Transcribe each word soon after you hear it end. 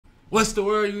What's the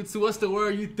word, you two? What's the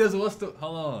word, you thizzle? What's the...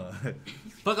 Hold on.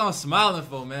 Fuck I'm smiling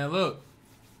for, man. Look.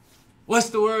 What's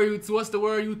the word, you two? What's the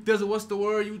word, you thizzle? What's the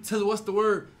word, you tizzle? What's the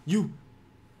word, you...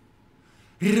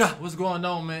 What's going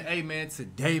on, man? Hey, man,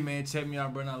 today, man, check me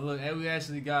out, bro. Now, look, hey, we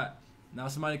actually got... Now,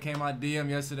 somebody came my DM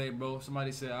yesterday, bro.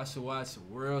 Somebody said I should watch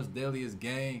World's Deadliest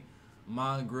Gang,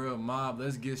 Mongrel Mob.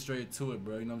 Let's get straight to it,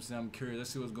 bro. You know what I'm saying? I'm curious. Let's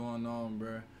see what's going on,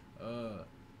 bro.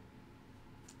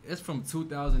 It's from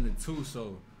 2002,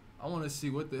 so I want to see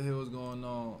what the hell is going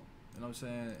on. You know what I'm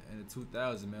saying? In the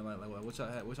 2000s, man. Like what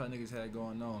y'all niggas had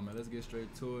going on, man. Let's get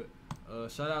straight to it.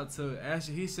 Shout out to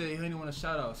Ashley. He said he didn't want a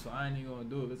shout out, so I ain't even gonna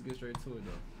do it. Let's get straight to it,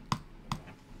 though.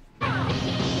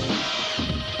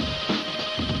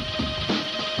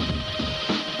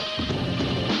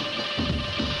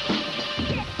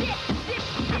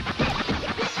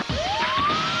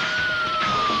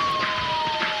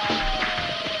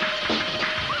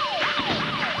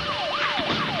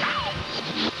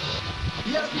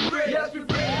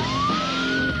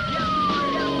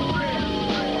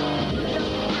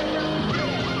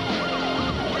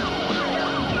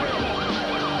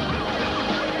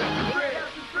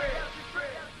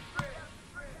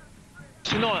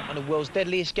 Tonight on the world's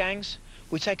deadliest gangs,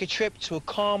 we take a trip to a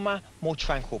calmer, more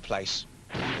tranquil place.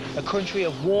 A country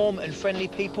of warm and friendly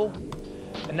people,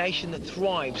 a nation that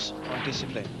thrives on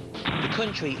discipline. The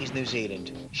country is New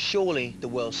Zealand, surely the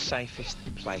world's safest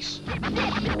place.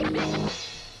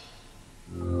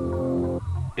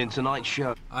 In tonight's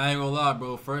show, I ain't gonna lie,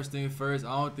 bro. First thing first,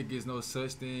 I don't think there's no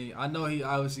such thing. I know he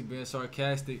obviously being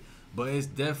sarcastic, but it's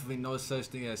definitely no such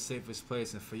thing as safest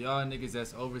place. And for y'all niggas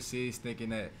that's overseas thinking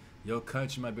that your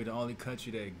country might be the only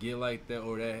country that get like that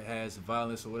or that has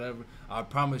violence or whatever, I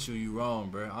promise you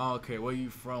wrong, bro. I don't care where you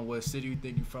from, what city you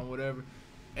think you from, whatever.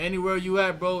 Anywhere you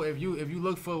at, bro, if you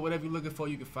look for whatever you're looking for,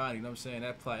 you can find it. You know what I'm saying?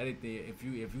 That apply anything.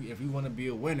 If you want to be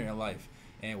a winner in life,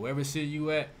 and wherever city you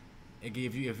at,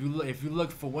 if you look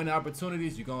for winning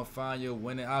opportunities, you're gonna find your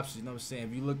winning options. You know what I'm saying?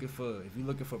 If you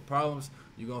looking for problems,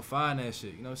 you're gonna find that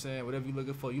shit. You know what I'm saying? Whatever you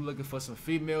looking for some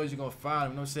females, you're gonna find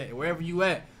them. You know what I'm saying? Wherever you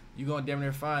at, you gonna damn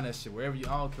near find that shit. Wherever you,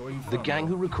 I don't care where you from. the gang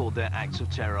who record their acts of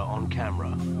terror on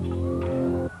camera.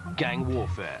 Gang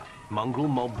warfare, mongrel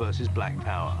mob versus black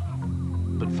power.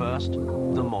 But first,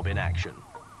 the mob in action.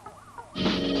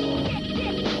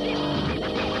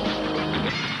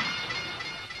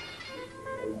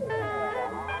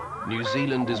 New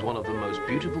Zealand is one of the most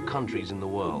beautiful countries in the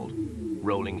world.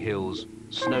 Rolling hills,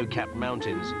 snow-capped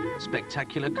mountains,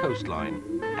 spectacular coastline,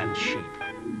 and sheep.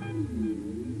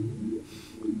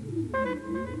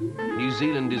 New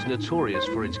Zealand is notorious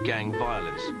for its gang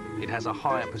violence. It has a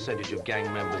higher percentage of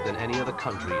gang members than any other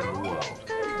country in the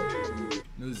world.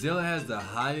 New Zealand has the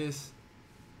highest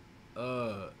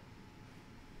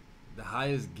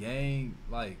gang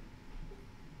like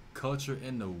culture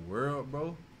in the world,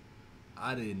 bro.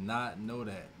 I did not know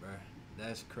that, bro.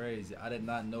 That's crazy. I did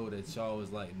not know that y'all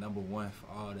was like #1 for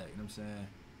all that. You know what I'm saying?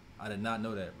 I did not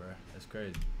know that, bro. That's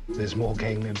crazy. There's more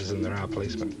gang members than there are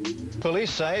policemen.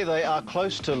 Police say they are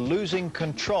close to losing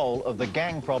control of the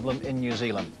gang problem in New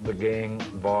Zealand. The gang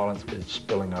violence is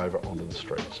spilling over onto the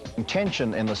streets.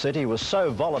 Tension in the city was so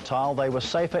volatile they were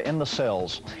safer in the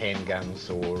cells.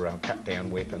 Handguns or cut-down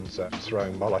weapons,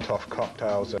 throwing Molotov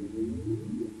cocktails.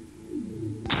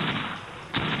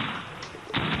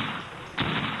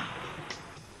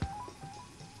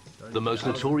 The most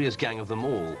notorious gang of them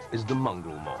all is the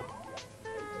mongrel mob.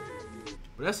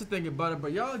 But that's the thing about it, bro.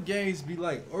 Y'all gangs be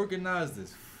like organized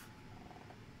as.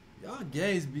 Y'all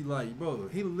gangs be like, bro.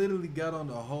 He literally got on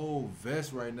the whole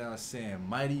vest right now saying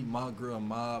 "Mighty Mongrel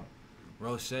Mob,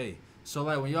 Roche." So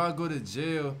like when y'all go to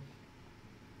jail,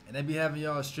 and they be having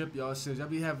y'all strip y'all shit, y'all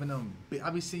be having them. I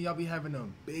be seeing y'all be having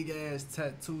them big ass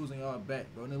tattoos on y'all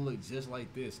back, bro. And they look just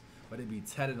like this, but they be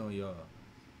tatted on y'all.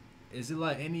 Is it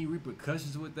like any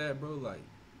repercussions with that, bro? Like,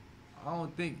 I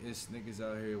don't think it's niggas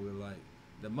out here with like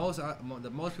the most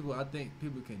people I think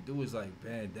people can do is like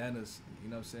bandanas, you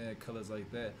know what I'm saying, colors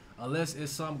like that. Unless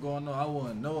it's something going on I want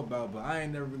to know about, but I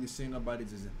ain't never really seen nobody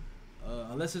just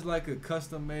unless it's like a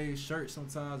custom made shirt.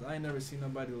 Sometimes I ain't never seen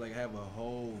nobody like have a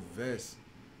whole vest.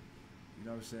 You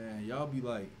know what I'm saying? Y'all be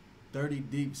like 30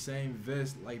 deep, same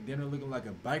vest, like dinner looking like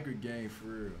a biker gang for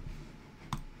real.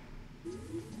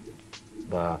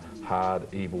 The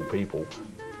hard, evil people.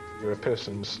 You're a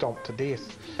person stomped to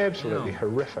death. Absolutely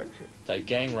horrific. They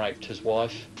gang raped his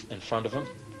wife in front of him.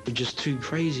 We're just too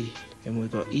crazy and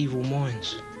we've got evil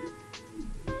minds.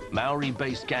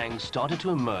 Maori-based gangs started to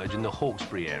emerge in the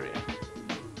Hawkesbury area.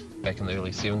 Back in the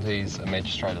early 70s, a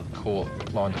magistrate of the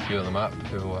court lined a few of them up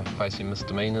who were facing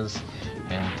misdemeanours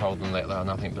and told them that they were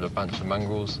nothing but a bunch of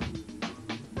mongrels.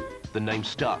 The name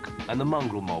stuck, and the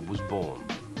Mongrel mob was born.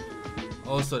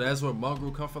 Oh, so that's where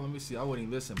Mongrel come from? Let me see. I wouldn't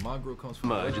even listen. Mongrel comes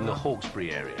from... Emerged in the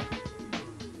Hawkesbury area.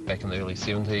 Back in the early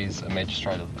 70s, a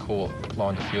magistrate of the court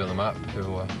lined a few of them up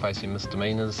who were facing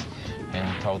misdemeanours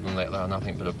and told them that they were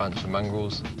nothing but a bunch of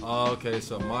mongrels. Oh, okay,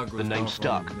 so Mongrel. The name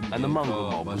stuck, and the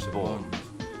Mongrel mob was born.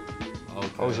 Okay.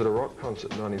 I was at a rock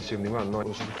concert in 1971. It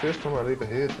was the first time I'd ever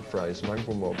heard the phrase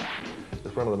mongrel mob.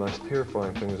 It's one of the most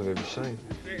terrifying things I've ever seen.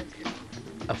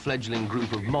 A fledgling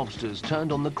group of mobsters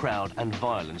turned on the crowd and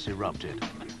violence erupted.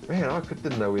 Man, I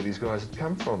didn't know where these guys had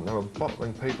come from. They were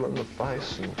bottling people in the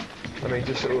face, and I mean,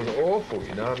 just it was awful,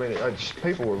 you know. I mean,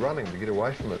 people were running to get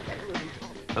away from it.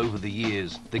 Over the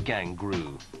years, the gang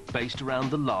grew, based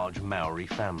around the large Maori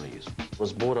families.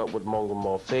 Was brought up with Mongrel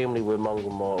mob, family with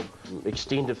Mongrel mob,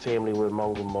 extended family with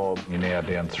Mongrel mob. You're now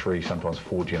down 3, sometimes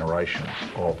 4 generations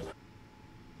of...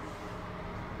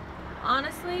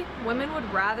 Honestly, women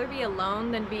would rather be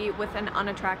alone than be with an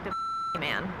unattractive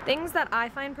man. Things that I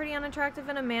find pretty unattractive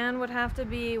in a man would have to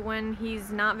be when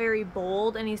he's not very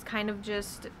bold and he's kind of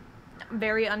just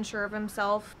very unsure of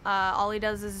himself. All he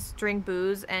does is drink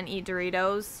booze and eat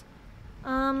Doritos.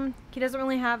 He doesn't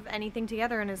really have anything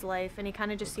together in his life, and he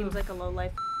kind of just seems like a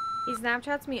low-life. He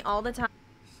Snapchats me all the time.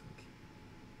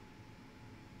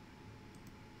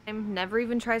 Never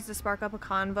even tries to spark up a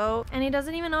convo, and he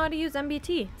doesn't even know how to use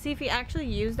MBT. See, if he actually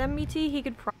used MBT, he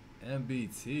could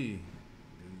MBT.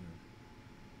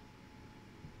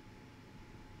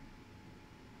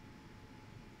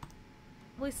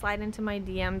 probably slide into my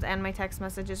DMs and my text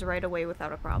messages right away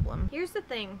without a problem. Here's the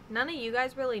thing, none of you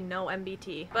guys really know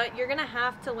MBT, but you're gonna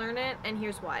have to learn it, and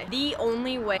here's why. The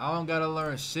only way— I don't gotta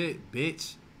learn shit,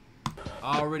 bitch.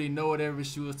 I already know whatever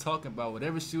she was talking about.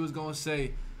 Whatever she was gonna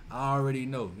say, I already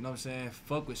know. You know what I'm saying?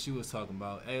 Fuck what she was talking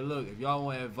about. Hey, look, if y'all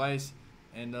want advice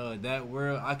in that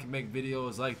world, I can make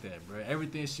videos like that, bro.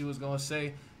 Everything she was gonna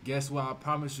say, guess what? I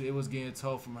promise you it was getting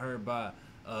told from her by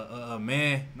a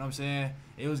man. You know what I'm saying?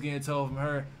 It was getting told from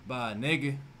her by a nigga.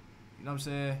 You know what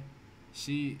I'm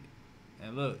saying?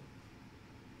 And look,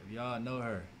 if y'all know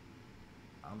her,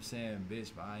 I'm saying bitch,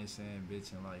 but I ain't saying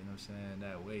bitch in, like, you know what I'm saying,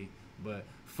 that way. But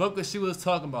fuck what she was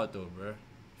talking about though, bro.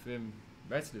 Feel me?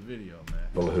 Back to the video, man.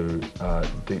 People who are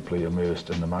deeply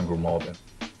immersed in the mongrel mob.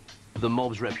 The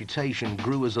mob's reputation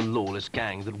grew as a lawless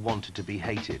gang that wanted to be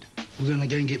hated. We're gonna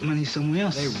go and get money somewhere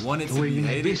else. They wanted the to way be we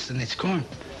make hated. this, and it's crime.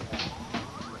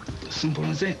 Simple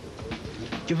as that.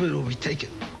 Give it or we take it.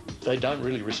 They don't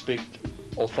really respect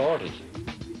authority,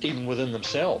 even within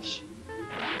themselves.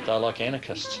 They're like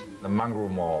anarchists. The mongrel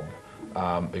mob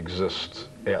exists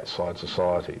outside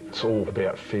society. It's all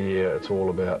about fear, it's all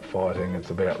about fighting,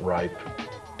 it's about rape.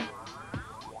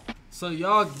 So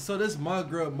this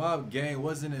Mongrel mob gang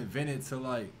wasn't invented to,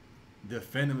 like,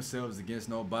 defend themselves against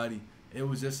nobody. It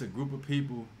was just a group of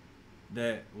people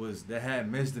that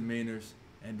had misdemeanors,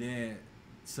 and then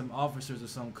some officers or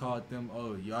something called them,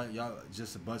 oh, y'all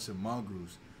just a bunch of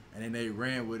mongrels, and then they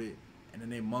ran with it, and then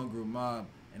they mongrel mob,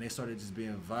 and they started just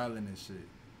being violent and shit.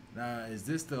 Now, is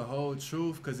this the whole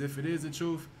truth? Because if it is the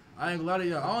truth, I ain't gonna lie to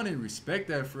y'all, I don't even respect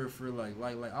that for like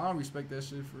I don't respect that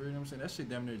shit for real, you know what I'm saying? That shit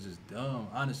damn near just dumb,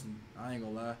 honestly. I ain't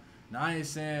gonna lie. Now, I ain't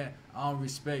saying I don't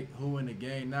respect who in the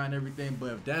game now and everything,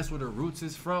 but if that's where the roots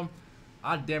is from,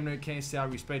 I damn near can't say I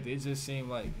respect it. It just seemed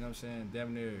like, you know what I'm saying,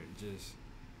 damn near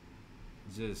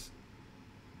just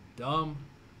dumb,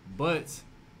 but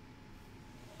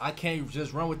I can't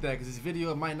just run with that because this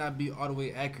video might not be all the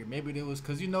way accurate. Maybe it was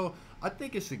because, you know, I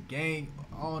think it's a gang.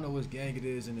 I don't know which gang it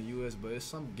is in the U.S., but it's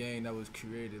some gang that was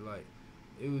created, like,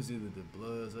 it was either the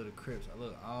Bloods or the Crips.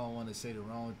 Look, I don't want to say the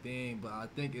wrong thing, but I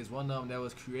think it's one of them that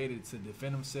was created to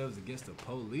defend themselves against the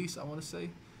police, I want to say,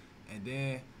 and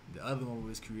then the other one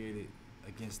was created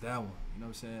against that one, you know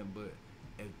what I'm saying? But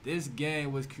if this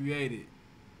gang was created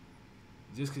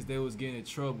just because they was getting in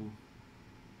trouble,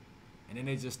 and then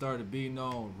they just started beating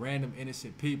on random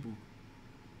innocent people,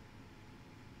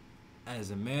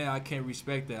 as a man, I can't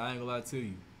respect that. I ain't gonna lie to you. You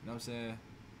know what I'm saying?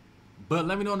 But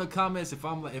let me know in the comments if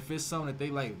it's something that they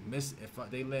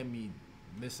they let me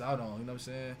miss out on. You know what I'm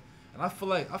saying? And I feel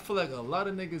like a lot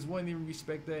of niggas wouldn't even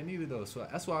respect that neither though. So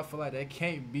that's why I feel like that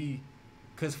can't be,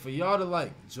 cause for y'all to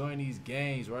like join these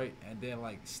gangs, right, and then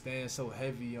like stand so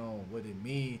heavy on what it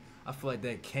mean, I feel like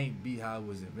that can't be how it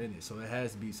was invented. So it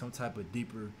has to be some type of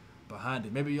deeper behind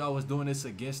it. Maybe y'all was doing this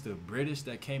against the British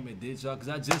that came and did y'all, cause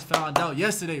I just found out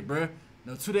yesterday, bruh.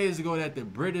 No, 2 days ago that the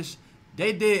British,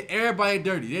 they did everybody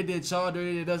dirty. They did y'all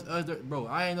dirty, they did us dirty. Bro,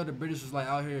 I ain't know the British was like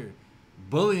out here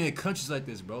bullying countries like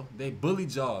this, bro. They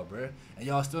bullied y'all, bro. And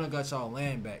y'all still don't got y'all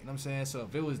land back. You know what I'm saying? So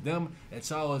if it was them that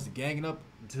y'all was ganging up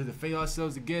to defend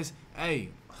yourselves against, hey,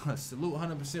 salute,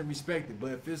 100% respect it.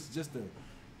 But if it's just to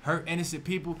hurt innocent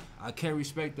people, I can't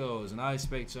respect those. And I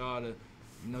expect y'all to, you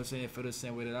know what I'm saying, feel the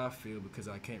same way that I feel, because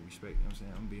I can't respect, you know what I'm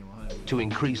saying? I'm being 100. To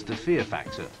increase the fear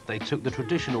factor, they took the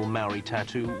traditional Maori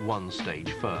tattoo one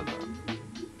stage further.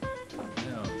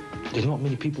 There's not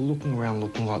many people looking around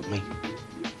looking like me.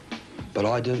 But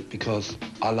I do it because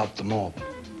I love the mob.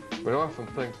 But I often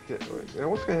think, you know,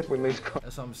 what's going to happen when these guys...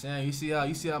 That's what I'm saying. You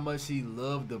see how much he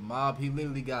loved the mob? He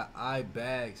literally got eye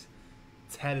bags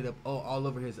tatted up all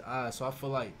over his eyes. So I feel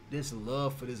like this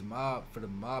love for this mob, for the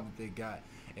mob that they got,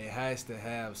 it has to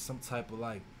have some type of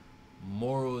like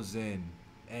morals and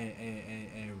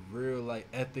real like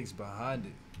ethics behind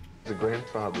it. The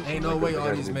grandfather. Ain't no way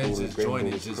all these men just join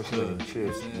it just good.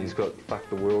 He's got "fuck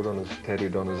the world"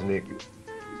 tattooed on his neck.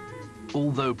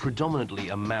 Although predominantly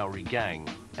a Maori gang,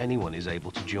 anyone is able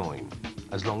to join,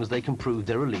 as long as they can prove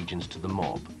their allegiance to the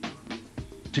mob.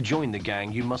 To join the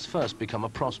gang, you must first become a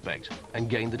prospect and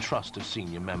gain the trust of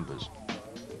senior members.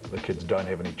 The kids don't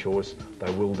have any choice.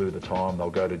 They will do the time. They'll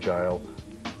go to jail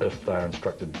if they're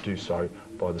instructed to do so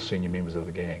by the senior members of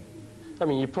the gang. I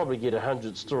mean, you probably get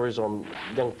 100 stories on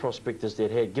young prospectors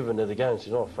that had given to the gang and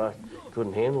said, oh, fuck,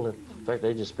 couldn't handle it. In fact,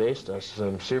 they just bashed us.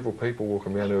 Several people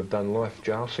walking around who have done life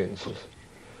jail sentences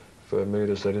for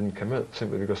murders they didn't commit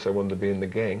simply because they wanted to be in the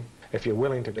gang. If you're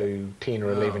willing to do 10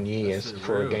 or 11 years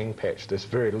for a gang patch, there's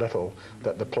very little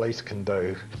that the police can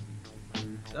do.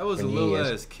 That was a little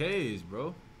ass cage,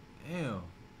 bro. Damn.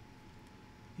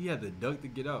 He had to duck to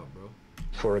get out, bro.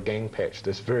 For a gang patch,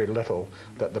 there's very little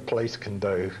that the police can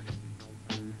do.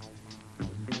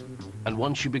 And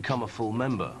once you become a full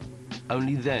member,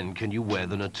 only then can you wear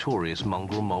the notorious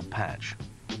mongrel mob patch.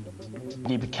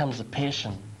 He becomes a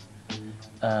passion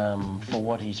for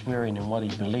what he's wearing and what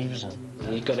he believes in.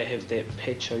 You gotta have that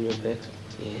patch on your back.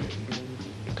 Yeah,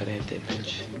 you gotta have that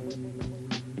patch.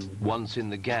 Once in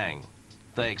the gang,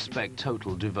 they expect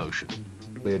total devotion.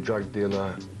 A drug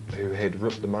dealer who had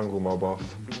ripped the mongrel mob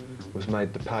off was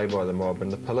made to pay by the mob, and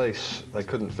the police, they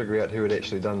couldn't figure out who had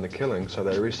actually done the killing, so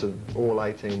they arrested all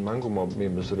 18 mongrel mob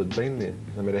members that had been there.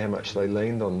 No matter how much they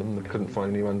leaned on them, they couldn't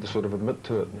find anyone to sort of admit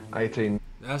to it. 18.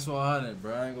 That's 100,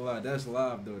 bro. I ain't gonna lie. That's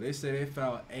live though. They say they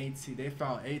found 18. They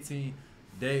found 18.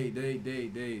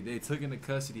 They took into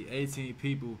custody 18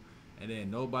 people, and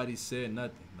then nobody said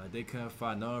nothing. Like they couldn't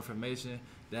find no information.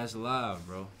 That's live,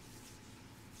 bro.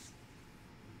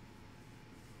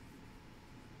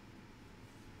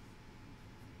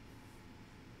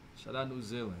 Shout out New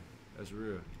Zealand. That's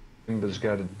real. Members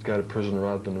go to prison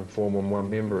rather than inform on one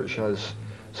member. It shows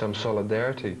some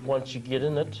solidarity. Once you get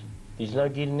in it, there's no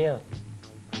getting out.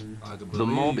 The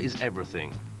mob is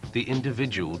everything. The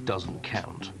individual doesn't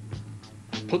count.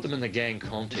 Put them in the gang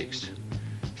context.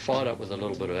 Fired up with a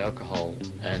little bit of alcohol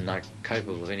and they're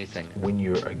capable of anything. When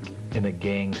you're in a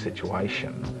gang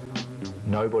situation,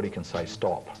 nobody can say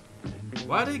stop.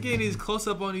 Why are they getting these close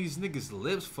up on these niggas'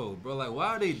 lips for, bro? Like, why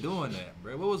are they doing that,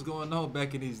 bro? What was going on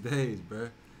back in these days, bro?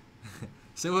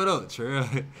 Say what up, Trill.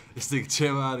 This nigga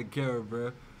chill out of the camera,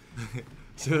 bro.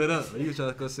 Say what up. You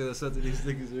trying to go say what's up to these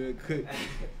niggas real quick.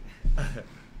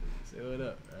 Say what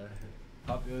up, bro.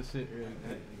 Pop your shit real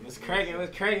quick. What's cracking?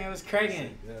 What's cracking? What's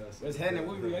cracking? Yeah, what's happening?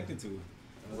 What we reacting to?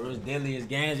 World's Deadliest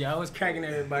Gangs. Y'all was cracking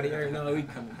everybody. You already know we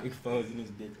coming big foes in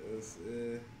this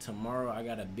bitch. Tomorrow I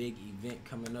got a big event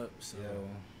coming up, so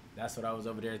that's what I was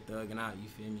over there thugging out, you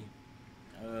feel me?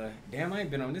 Damn, I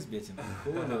ain't been on this bitch in a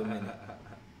cool little minute.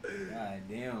 God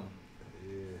damn.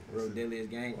 Yeah. World's Deadliest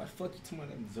Gang. Why the fuck you talking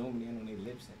about them zooming in on their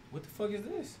lips? What the fuck is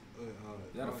this? Is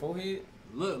that a forehead?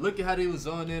 Look at how they was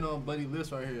zoning in on Buddy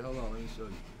lips right here. Hold on, let me show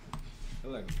you.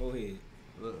 Look like a forehead.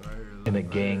 Look right here. Look In a right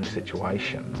gang here.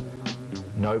 situation,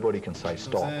 nobody can say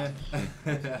stop. Yeah,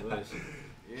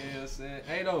 I'm saying.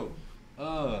 Hey though,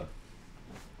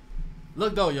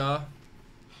 look though, y'all.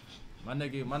 My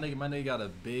nigga got a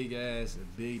big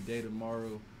day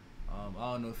tomorrow.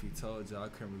 I don't know if he told y'all. I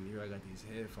couldn't really hear. I got these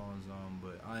headphones on,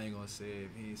 but I ain't gonna say it.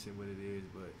 He ain't say what it is,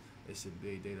 but it's a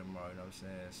big day tomorrow. You know what I'm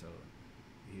saying? So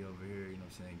he over here, you know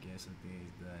what I'm saying, getting some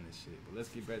things done and shit. But let's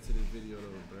get back to this video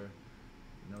though, bro.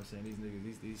 You know what I'm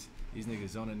saying? These niggas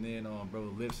zoning in on bro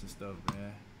lips and stuff,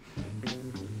 man.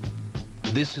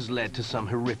 This has led to some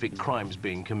horrific crimes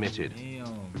being committed. Damn.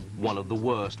 One of the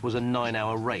worst was a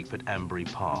 9-hour rape at Ambury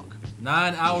Park.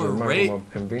 9-hour rape?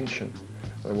 Mob convention.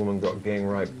 A woman got gang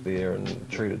raped there and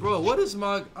treated. Bro, what is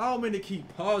my... I don't mean to keep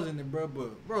pausing it, bro,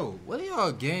 but bro, what are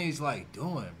y'all gangs like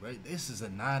doing, bro? This is a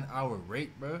 9-hour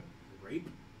rape, bro. Rape?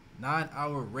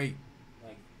 9-hour rape.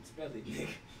 Like, spell it, nigga.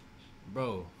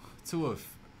 bro,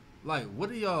 like, what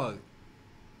are y'all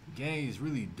gangs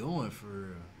really doing for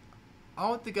real? I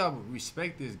don't think I would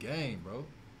respect this game, bro.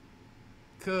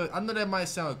 Cause I know that might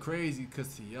sound crazy,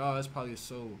 cause to y'all it's probably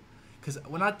so. Cause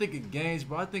when I think of gangs,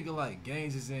 bro, I think of like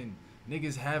gangs is in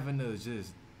niggas having to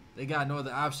just, they got no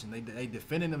other option. They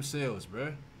defending themselves,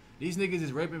 bro. These niggas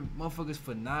is raping motherfuckers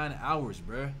for 9 hours,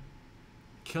 bro.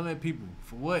 Killing people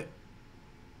for what?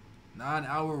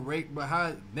 9-hour rape, but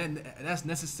how? That's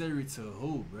necessary to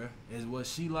who, bro?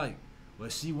 Was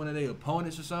she one of their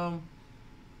opponents or something?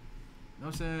 You know what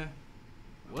I'm saying?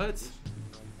 What?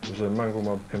 It was a Mongrel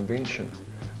mob convention.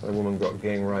 A woman got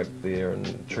gang raped there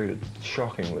and treated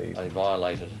shockingly. They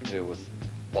violated her with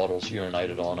bottles,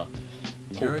 urinated on her,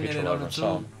 poured petrol over and so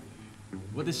on.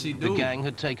 What did she do? The gang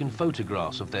had taken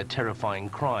photographs of their terrifying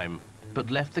crime,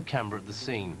 but left the camera at the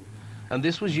scene. And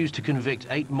this was used to convict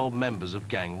 8 mob members of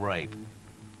gang rape.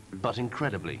 But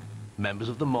incredibly, members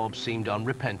of the mob seemed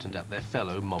unrepentant at their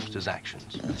fellow mobsters'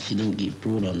 actions. She didn't get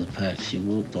brought on the pack, she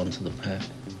walked onto the pack.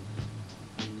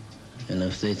 And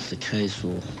if that's the case,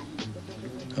 well,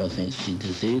 I think she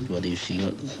deserved whatever she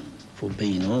got for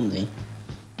being on there.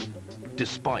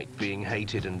 Despite being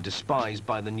hated and despised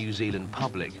by the New Zealand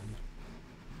public.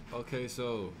 Okay,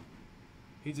 so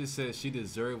he just said she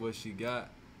deserved what she got.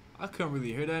 I couldn't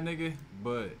really hear that nigga,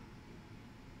 but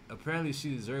apparently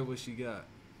she deserved what she got.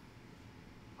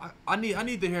 I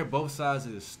need to hear both sides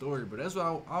of the story, but that's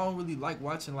why I don't really like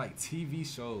watching like TV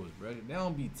shows, bro. They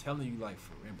don't be telling you like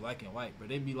in black and white, but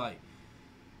they be like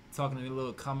talking in a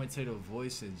little commentator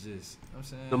voice and just, you know what I'm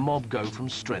saying? The mob go from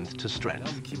strength to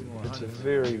strength. It's a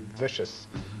very vicious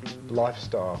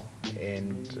lifestyle,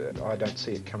 and I don't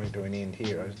see it coming to an end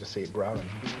here. I just see it growing.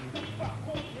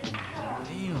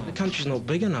 Damn. The country's not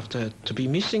big enough to be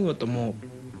messing with the mob.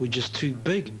 We're just too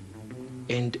big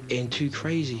and too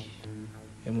crazy,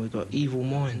 and we've got evil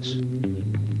minds.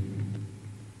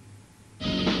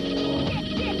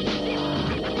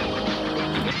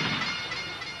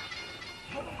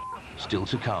 Still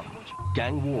to come,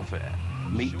 gang warfare.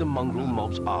 Meet the mongrel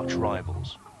mob's arch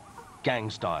rivals. Gang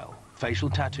style, facial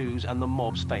tattoos, and the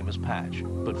mob's famous patch.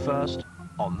 But first,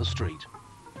 on the street.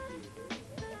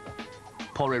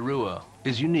 Porirua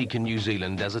is unique in New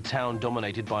Zealand as a town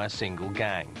dominated by a single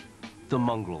gang, the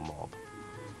mongrel mob.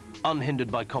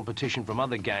 Unhindered by competition from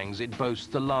other gangs, it boasts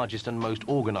the largest and most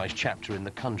organised chapter in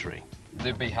the country.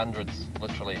 There'd be hundreds,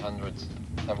 literally hundreds.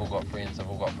 They've all got friends, they've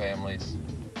all got families.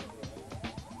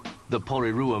 The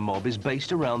Porirua mob is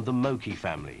based around the Moki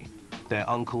family. Their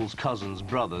uncles, cousins,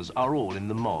 brothers are all in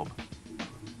the mob.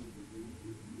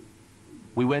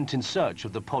 We went in search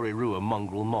of the Porirua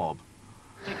mongrel mob.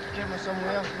 Take the camera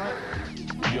somewhere else, mate.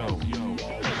 Yo.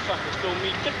 This fucker's filming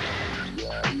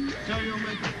me. Tell your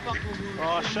mate to fuck with you.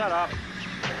 Oh, shut up.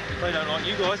 They don't like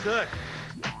you guys, do they?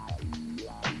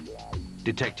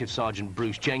 Detective Sergeant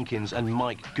Bruce Jenkins and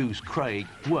Mike Goose Craig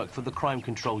work for the crime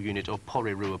control unit of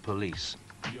Porirua Police.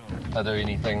 They'll do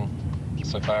anything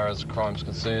so far as crime's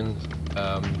concerned,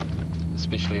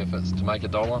 especially if it's to make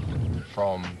 $1,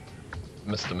 from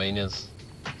misdemeanors,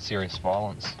 serious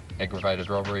violence, aggravated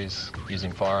robberies,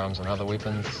 using firearms and other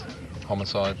weapons,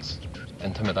 homicides,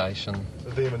 intimidation.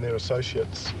 Them and their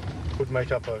associates would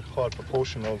make up a high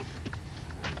proportion of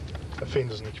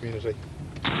offenders in the community.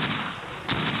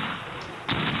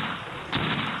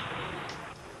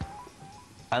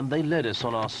 And they led us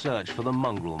on our search for the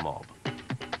mongrel mob.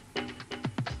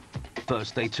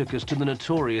 First, they took us to the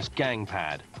notorious gang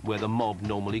pad, where the mob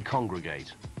normally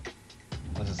congregate.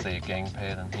 This is their gang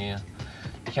pad in here.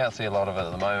 You can't see a lot of it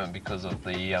at the moment because of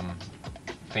the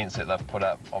fence that they've put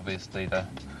up, obviously to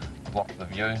block the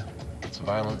view.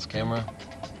 Surveillance camera.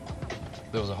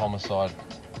 There was a homicide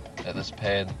at this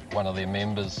pad. One of their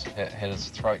members had his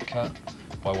throat cut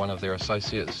by one of their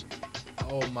associates.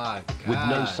 Oh my God. With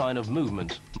no sign of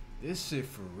movement. This shit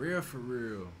for real, for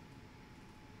real.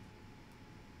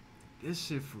 This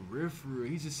shit for real, for real.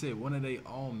 He just said one of their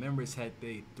own members had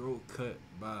their throat cut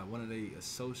by one of their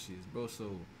associates, bro.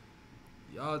 So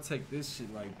y'all take this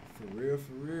shit like for real,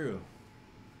 for real.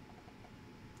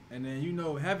 And then, you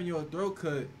know, having your throat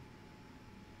cut,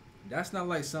 that's not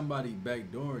like somebody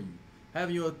backdooring you.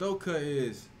 Having your throat cut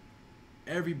is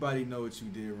everybody know what you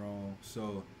did wrong.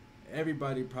 So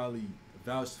everybody probably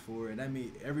vouched for it. And that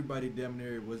means everybody damn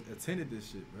near attended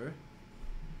this shit, bro.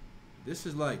 This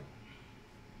is like,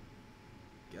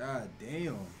 God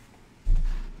damn.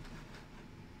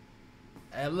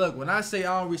 And look, when I say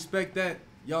I don't respect that,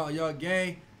 y'all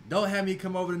gang, don't have me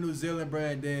come over to New Zealand, bro,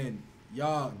 and then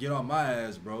y'all get on my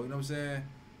ass, bro. You know what I'm saying?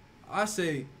 I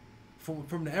say,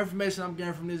 from the information I'm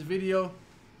getting from this video,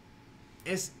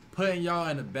 it's putting y'all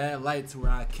in a bad light to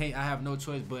where I have no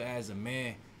choice but as a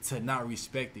man to not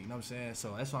respect it. You know what I'm saying?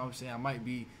 So that's why I'm saying I might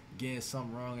be getting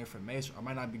some wrong information. I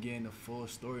might not be getting the full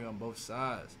story on both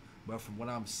sides. But from what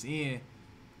I'm seeing,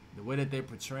 the way that they're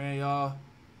portraying y'all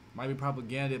might be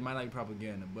propaganda, it might not be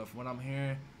propaganda. But from what I'm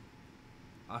hearing,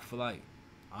 I feel like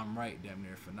I'm right damn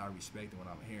near for not respecting what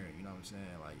I'm hearing. You know what I'm saying?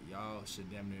 Like, y'all should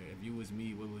damn near, if you was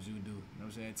me, what would you do? You know what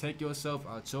I'm saying? Take yourself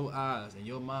out your eyes and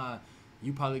your mind.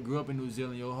 You probably grew up in New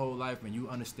Zealand your whole life and you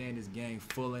understand this game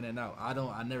full in and out.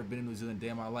 I never been in New Zealand a day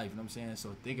in my life. You know what I'm saying?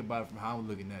 So think about it from how I'm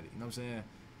looking at it. You know what I'm saying?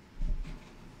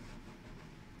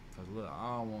 Cause look,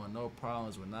 I don't want no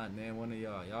problems with not name one of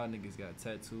y'all. Y'all niggas got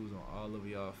tattoos on all over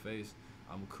y'all face.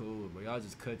 I'm cool, but y'all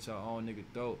just cut y'all own nigga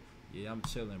throat. Yeah, I'm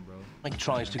chilling, bro. Mike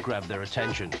tries to grab their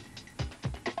attention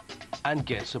and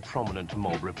gets a prominent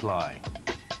mob reply.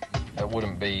 It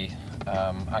wouldn't be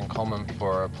uncommon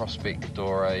for a prospect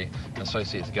or an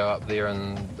associate to go up there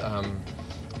and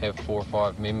have 4 or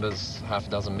 5 members, half a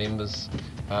dozen members,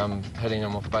 hitting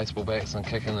them with baseball bats and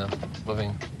kicking the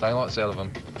living daylights out of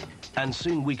them. And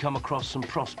soon we come across some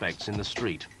prospects in the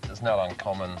street. It's not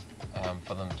uncommon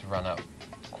for them to run up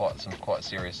some quite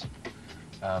serious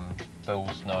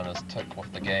bills known as tick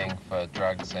with the gang for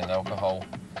drugs and alcohol,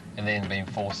 and then being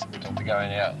forced to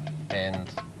going out and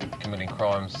committing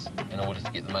crimes in order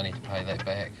to get the money to pay that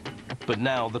back. But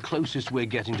now the closest we're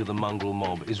getting to the mongrel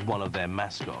mob is one of their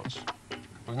mascots.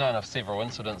 We've known of several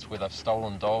incidents where they've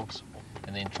stolen dogs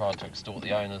and then tried to extort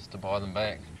the owners to buy them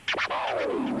back.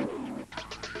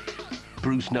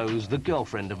 Bruce knows the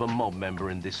girlfriend of a mob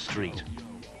member in this street.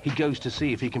 He goes to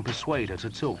see if he can persuade her to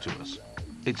talk to us.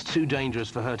 It's too dangerous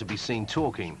for her to be seen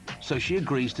talking, so she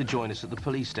agrees to join us at the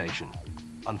police station.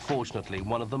 Unfortunately,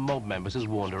 one of the mob members has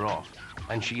warned her off,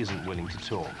 and she isn't willing to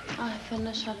talk. I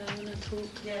finished, I don't want to talk.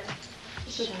 Yeah.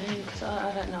 Shame, because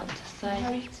I don't know what to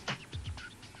say.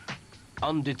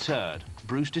 Undeterred,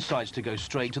 Bruce decides to go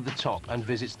straight to the top and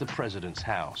visits the president's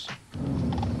house.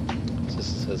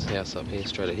 This is his house up here,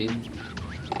 straight ahead.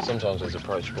 Sometimes he's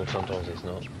approachable, sometimes he's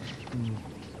not.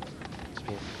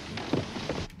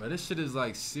 But this shit is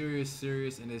like serious,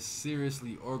 and it's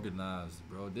seriously organized,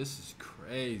 bro. This is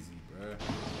crazy, bro.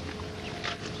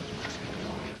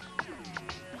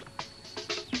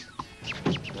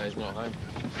 No, he's not home.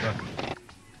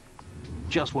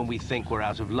 Just when we think we're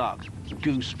out of luck,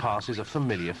 Goose passes a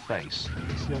familiar face.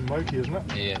 It's young Moki, isn't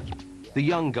it? Yeah. The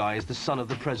young guy is the son of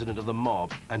the president of the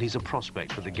mob, and he's a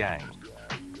prospect for the gang.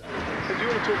 So do you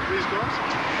want to talk to these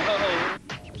guys?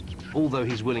 Although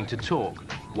he's willing to talk,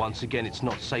 once again it's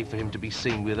not safe for him to be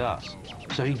seen with us.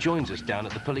 So he joins us down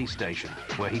at the police station,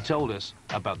 where he told us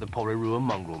about the Porirua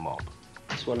mongrel mob.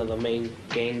 It's one of the main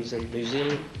gangs in New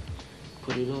Zealand,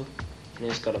 Porirua, and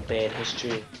it's got a bad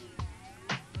history.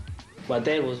 My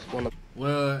dad was one of...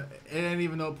 Well, it ain't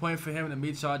even no point for him to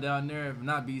meet y'all down there and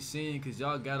not be seen, because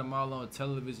y'all got him all on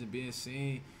television being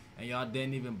seen, and y'all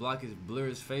didn't even blur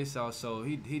his face out, so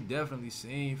he definitely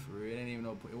seen for it. It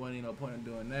wasn't even no point in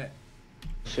doing that.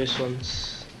 First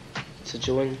ones to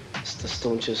join. It's the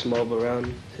staunchest mob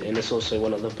around, and it's also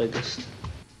one of the biggest.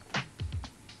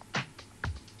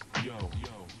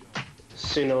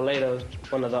 Sooner or later,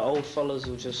 one of the old fellas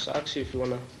will just ask you if you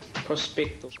want to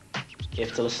prospect. You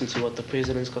have to listen to what the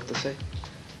president's got to say.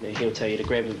 He'll tell you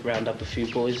to round up a few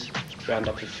boys, round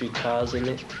up a few cars in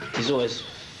it. There's always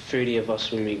 30 of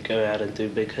us when we go out and do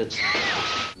big hits.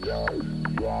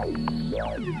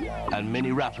 And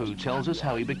Mini Rapu tells us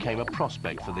how he became a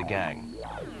prospect for the gang.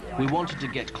 We wanted to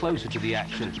get closer to the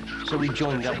action, so we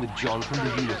joined up with John from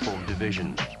the Uniform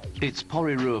Division. It's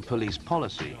Porirua police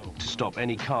policy to stop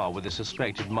any car with a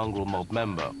suspected mongrel mob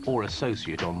member or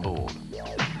associate on board.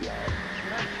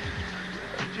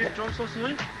 Do you have driver's license,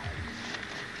 mate?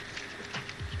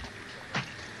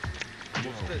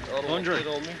 Andre,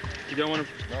 you don't want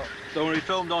to be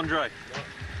filmed, Andre?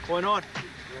 Why not?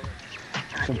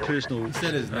 From personal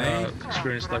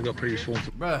experience, they've got pretty sworn.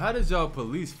 Bro, how does y'all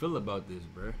police feel about this,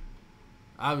 bro?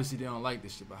 Obviously they don't like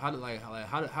this shit, but how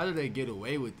do they get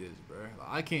away with this, bro? Like,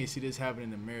 I can't see this happening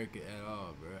in America at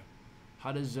all, bro.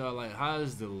 How does y'all how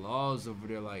is the laws over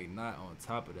there not on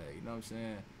top of that? You know what I'm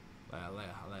saying?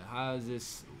 Like how is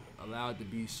this allowed to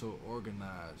be so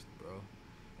organized, bro?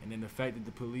 And then the fact that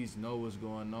the police know what's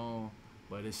going on,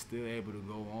 but it's still able to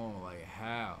go on. Like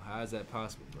how? How is that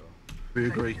possible, bro? We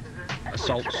agree.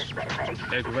 Assaults,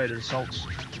 aggravated assaults,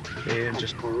 and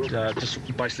just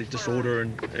basically disorder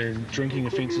and drinking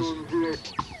offences.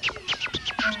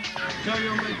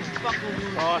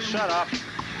 Oh, shut up.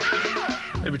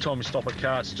 Every time we stop a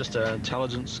car, it's just an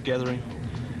intelligence gathering.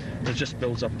 It just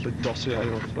builds up a big dossier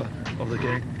of the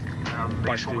gang.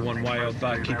 basically one way of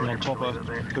keeping on top of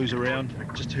who's around,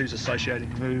 just who's associating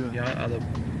who, you know, other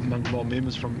Mongrel mob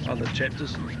members from other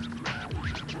chapters.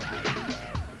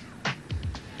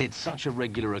 It's such a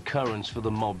regular occurrence for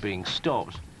the mob being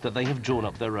stopped that they have drawn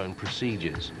up their own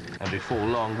procedures, and before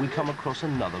long we come across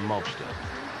another mobster.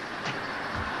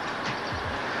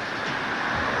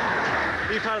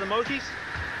 Are you part of the Mokies?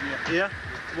 Yeah. Yeah?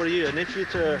 What are you, a nephew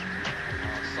to...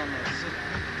 Son of Sid.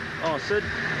 Oh, Sid.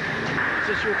 Is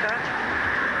this your car?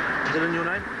 Is it in your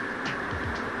name?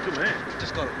 Good man.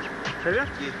 Just got it. Have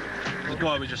you? Yeah. The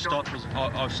guy we just stopped,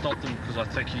 I've stopped him because I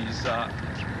think he's a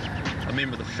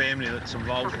member of the family that's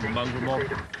involved in the Mongrel mob.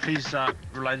 He's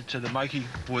related to the Moki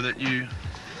boy that you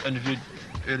interviewed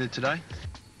earlier today.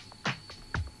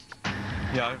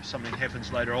 You know, if something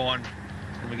happens later on,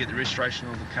 when we get the restoration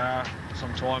of the car,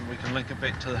 sometime we can link it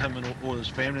back to him and or his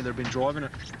family that have been driving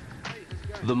it.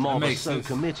 The mob are so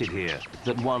committed here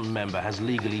that one member has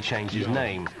legally changed his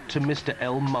name to Mr.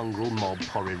 El Mongrel Mob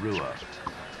Porirua.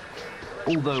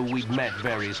 Although we'd met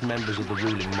various members of the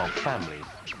ruling mob family,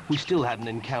 we still hadn't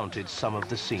encountered some of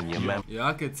the senior members. Yeah,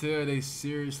 I could tell they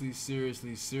seriously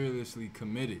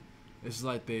committed. It's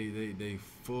like they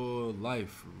full life,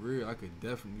 for real. I could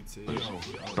definitely tell you.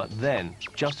 But then,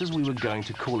 just as we were going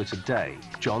to call it a day,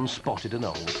 John spotted an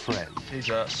old friend. He's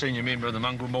a senior member of the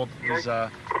Mongrel mob. He's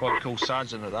quite a cool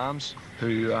sergeant at arms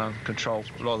who control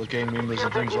a lot of the gang members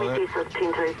and things like that.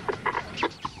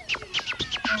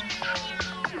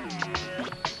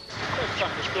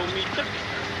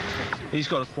 He's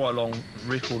got a quite long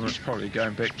record, and it's probably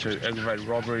going back to aggravated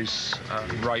robberies,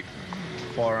 rape,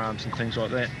 firearms and things like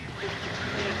that.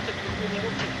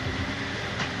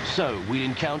 So we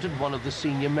encountered one of the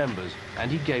senior members, and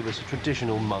he gave us a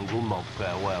traditional Mongrel mob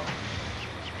farewell.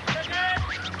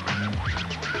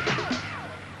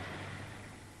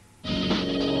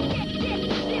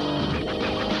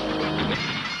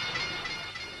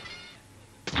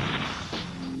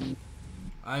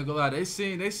 I ain't gonna lie, they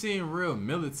seem real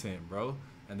militant, bro.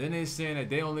 And then they saying that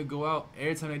they only go out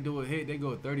every time they do a hit, they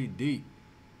go 30 deep.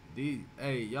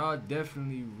 Hey, y'all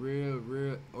definitely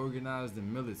real organized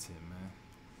and militant, man.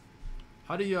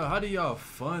 How do y'all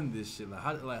fund this shit?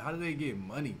 Like how do they get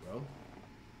money, bro?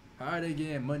 How are they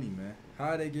getting money, man? How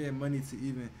are they getting money to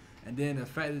even? And then the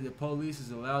fact that the police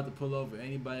is allowed to pull over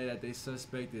anybody that they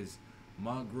suspect is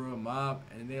Mongrel mob,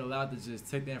 and they allowed to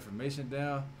just take the information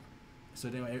down. So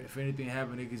then if anything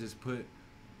happened, they could just put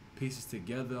pieces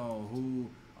together on who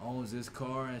owns this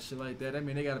car and shit like that. I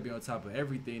mean, they got to be on top of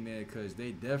everything there, because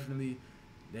they definitely,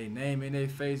 they name in their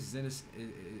face is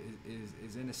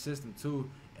in the system too.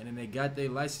 And then they got their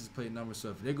license plate number. So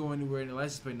if they go anywhere and the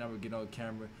license plate number get on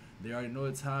camera, they already know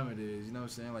what time it is. You know what I'm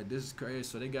saying? Like, this is crazy.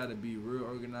 So they got to be real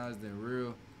organized and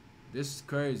real. This is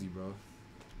crazy, bro.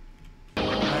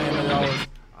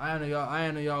 I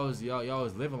know y'all was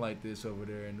living like this over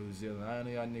there in New Zealand. I know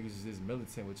y'all niggas is just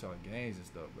militant with y'all gangs and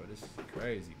stuff, bro. This is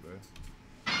crazy, bro.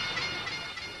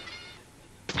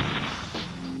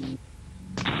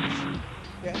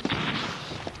 Yeah.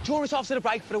 Join us after the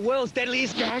break for the world's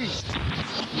deadliest gangs.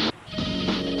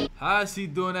 How is he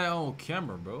doing that on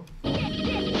camera, bro? What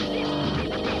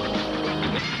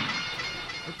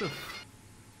the f...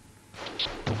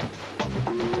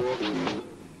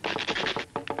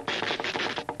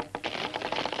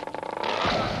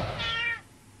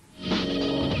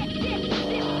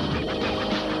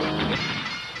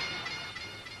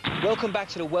 Welcome back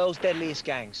to the world's deadliest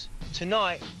gangs.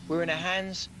 Tonight, we're in the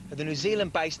hands of the New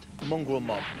Zealand-based Mongrel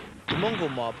mob. The Mongrel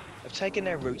mob have taken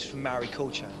their roots from Maori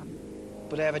culture,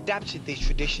 but they have adapted these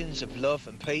traditions of love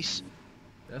and peace.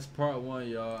 That's part one,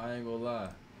 y'all. I ain't gonna lie.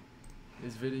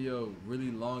 This video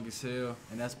really long as hell,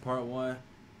 and that's part one.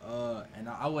 And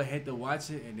I would hate to watch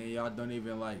it, and then y'all don't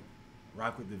even like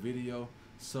rock with the video.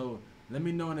 So let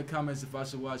me know in the comments if I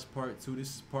should watch part two.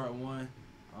 This is part one.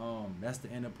 That's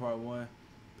the end of part one.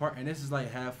 And this is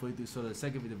like halfway through, so the rest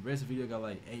of the video got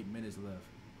like 8 minutes left.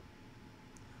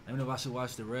 Let me know if I should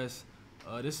watch the rest.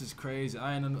 This is crazy.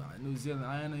 I ain't know New Zealand.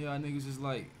 I ain't know y'all niggas is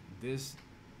like this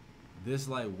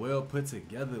like well put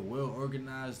together, well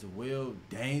organized, well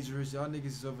dangerous. Y'all niggas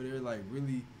is over there like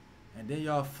really, and then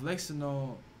y'all flexing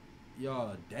on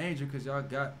y'all danger because y'all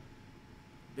got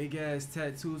big ass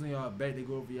tattoos on y'all back. They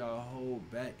go over y'all whole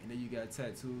back, and then you got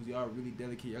tattoos. Y'all really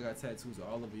delicate. Y'all got tattoos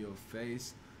all over your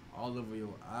face, all over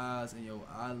your eyes and your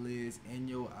eyelids, in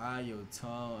your eye, your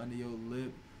tongue, under your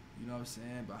lip, you know what I'm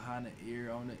saying, behind the ear,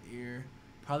 on the ear,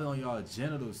 probably on y'all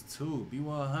genitals too. Be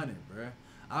 100, bruh.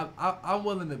 I'm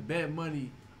willing to bet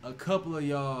money a couple of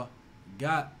y'all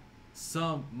got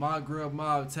some Mongrel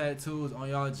mob tattoos on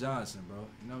y'all Johnson, bro.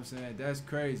 You know what I'm saying? That's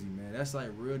crazy, man. That's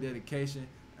like real dedication.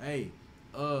 Hey,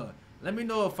 Let me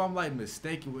know if I'm like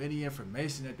mistaken with any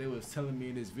information that they was telling me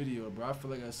in this video, bro. I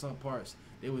feel like at some parts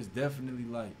they was definitely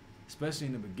like, especially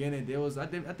in the beginning, there was I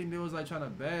think they was like trying to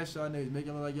bash y'all niggas,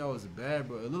 making it look like y'all was bad,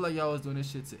 bro. It looked like y'all was doing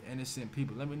this shit to innocent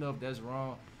people. Let me know if that's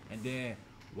wrong, and then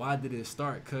why did it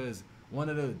start? Cause one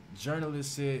of the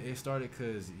journalists said it started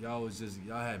cause y'all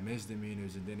had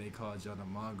misdemeanors, and then they called y'all the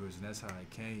Mongrels, and that's how it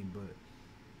came. But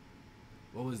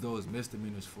what was those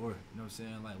misdemeanors for? You know what I'm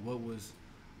saying? Like what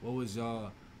was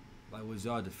y'all? Like, was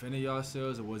y'all defending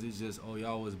yourselves, or was it just, oh,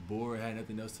 y'all was bored, had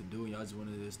nothing else to do, and y'all just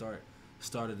wanted to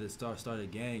start a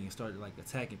gang and started like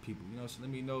attacking people? You know, so let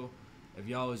me know if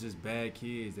y'all was just bad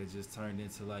kids that just turned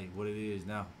into like what it is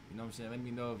now. You know what I'm saying? Let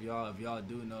me know if y'all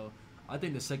do know. I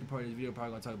think the second part of this video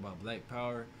probably gonna talk about Black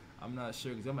Power. I'm not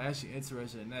sure, because I'm actually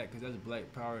interested in that, because that's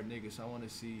Black Power niggas. So I want to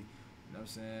see, you know what I'm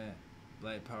saying,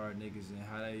 Black Power niggas and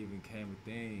how that even came a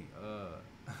thing.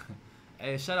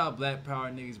 Hey, shout out Black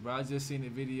Power niggas, bro. I just seen the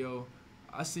video.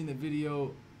 I seen the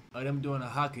video of them doing a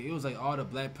hockey. It was like all the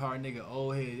Black Power nigga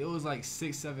old heads. It was like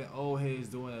 6-7 old heads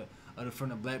doing from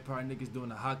the Black Power niggas doing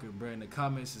the hockey, bro. And the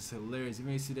comments is hilarious. If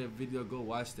you ain't see that video, go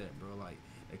watch that, bro. Like,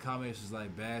 the comments was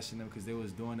like bashing them because they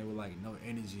was doing it with like no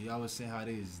energy. Y'all was saying how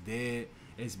they is dead.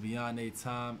 It's beyond their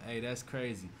time. Hey, that's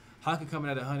crazy. Hockey coming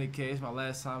at 100K. It's my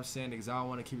last time saying it because I don't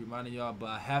want to keep reminding y'all, but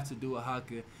I have to do a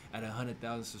hockey at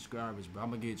 100,000 subscribers, bro. I'm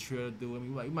going to get Trill to do it.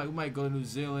 We might go to New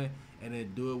Zealand and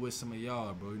then do it with some of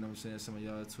y'all, bro. You know what I'm saying? Some of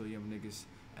y'all 2 young niggas.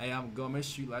 Hey, I'm going to make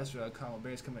sure you like, comment,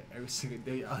 bears coming every single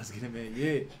day. I was getting, man, yeah.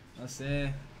 You know what I'm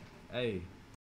saying? Hey.